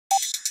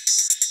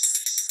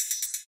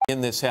In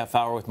this half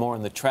hour with more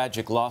on the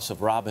tragic loss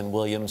of Robin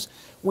Williams.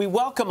 We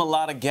welcome a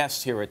lot of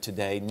guests here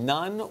today.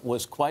 None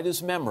was quite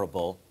as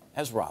memorable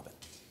as Robin.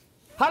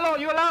 Hello,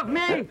 you love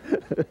me?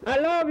 I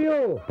love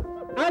you.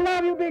 I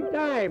love you big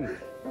time.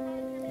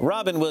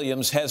 Robin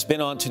Williams has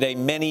been on Today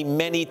many,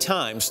 many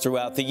times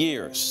throughout the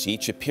years.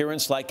 Each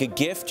appearance like a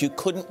gift you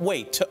couldn't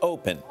wait to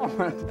open.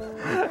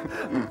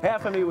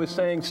 Half of me was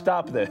saying,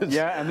 stop this.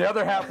 Yeah, and the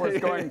other half was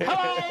going,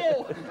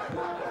 hello!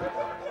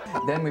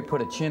 Then we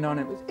put a chin on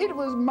it. It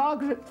was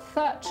Margaret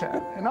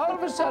Thatcher. And all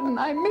of a sudden,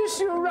 I miss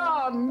you,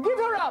 Ron. Give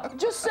her up.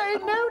 Just say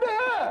no to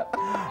her.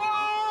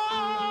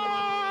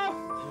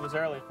 It was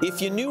early. If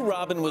you knew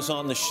Robin was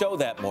on the show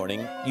that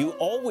morning, you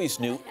always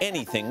knew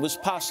anything was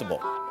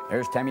possible.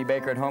 There's Tammy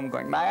Baker at home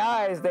going, my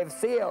eyes, they've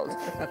sealed.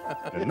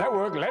 The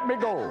network, let me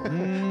go.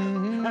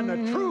 And the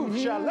truth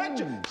shall let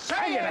you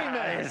say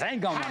amen. This ain't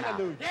going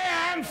on.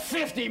 Yeah, I'm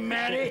 50,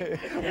 Matty.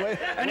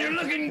 And you're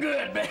looking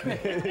good,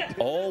 baby.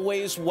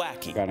 Always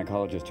wacky.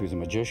 Gynecologist who's a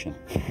magician.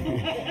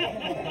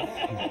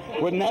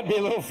 Wouldn't that be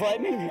a little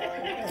frightening?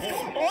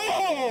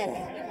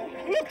 Oh!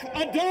 Look,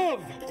 a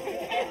dove!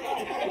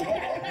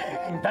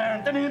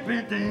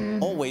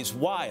 Always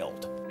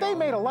wild. They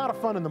made a lot of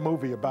fun in the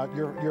movie about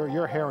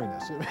your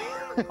hairiness.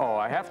 Oh,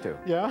 I have to.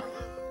 Yeah?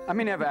 I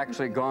mean, I've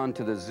actually gone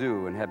to the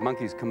zoo and had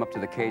monkeys come up to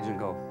the cage and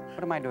go,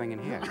 what am I doing in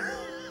here?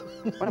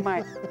 What am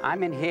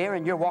I'm in here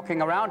and you're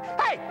walking around?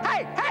 Hey,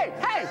 hey, hey,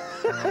 hey!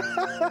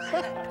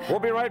 We'll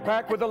be right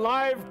back with a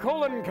live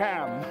colon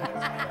cam.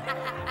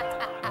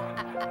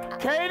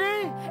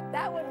 Katie?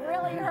 That would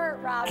really hurt,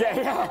 Robin.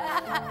 Okay,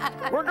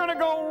 we're gonna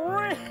go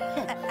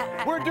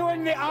we're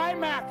doing the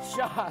IMAX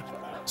shot.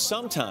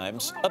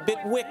 Sometimes a bit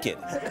wicked.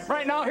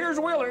 Right now, here's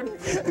Willard.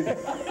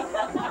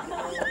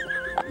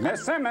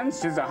 Miss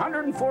Simmons, she's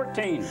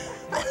 114.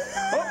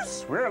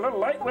 Oops, we're a little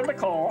late with the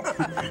call.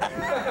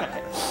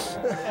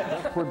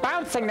 We're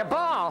bouncing the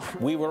ball.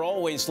 We were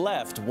always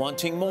left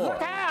wanting more.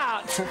 Look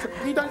out!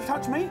 He doesn't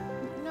touch me?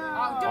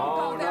 No,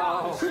 don't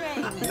go there.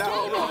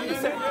 No, you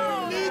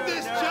need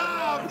this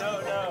job.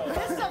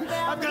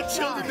 I've got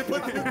children to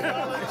put through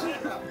college.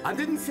 I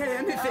didn't say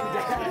anything,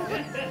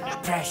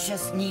 Dad.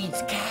 Precious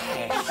needs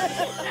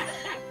cash.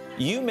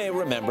 You may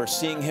remember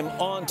seeing him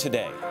on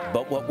Today,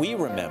 but what we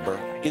remember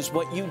is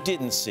what you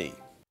didn't see.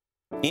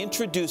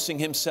 Introducing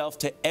himself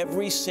to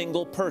every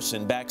single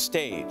person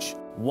backstage,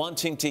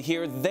 wanting to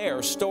hear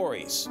their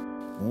stories,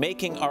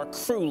 making our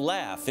crew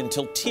laugh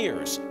until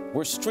tears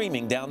were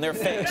streaming down their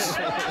face.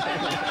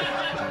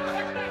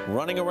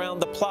 Running around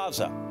the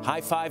plaza,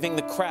 high-fiving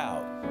the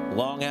crowd,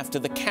 long after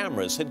the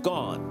cameras had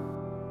gone.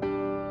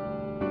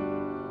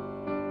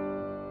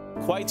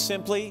 Quite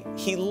simply,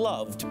 he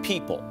loved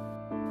people.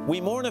 We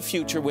mourn a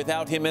future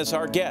without him as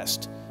our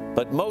guest,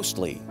 but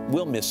mostly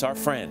we'll miss our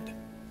friend.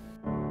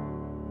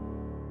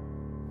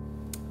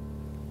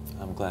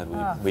 I'm glad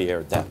we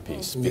aired that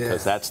piece,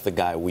 because that's the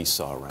guy we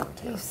saw around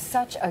here. He's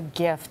such a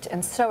gift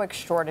and so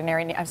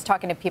extraordinary. And I was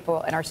talking to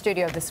people in our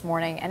studio this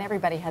morning, and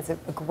everybody has a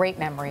great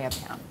memory of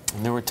him.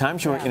 And there were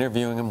times you were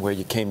interviewing him where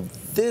you came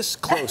this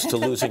close to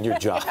losing your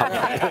job.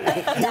 I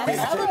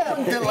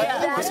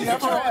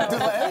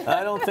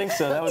don't think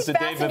so. That was the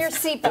day before.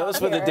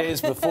 Those were the days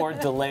before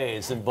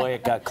delays, and boy,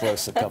 it got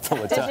close a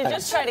couple of times. Did you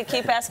just try to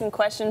keep asking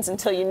questions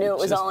until you knew it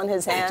was all in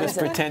his hands? Just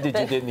pretended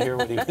you didn't hear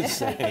what he was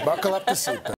saying. Buckle up the seatbelt.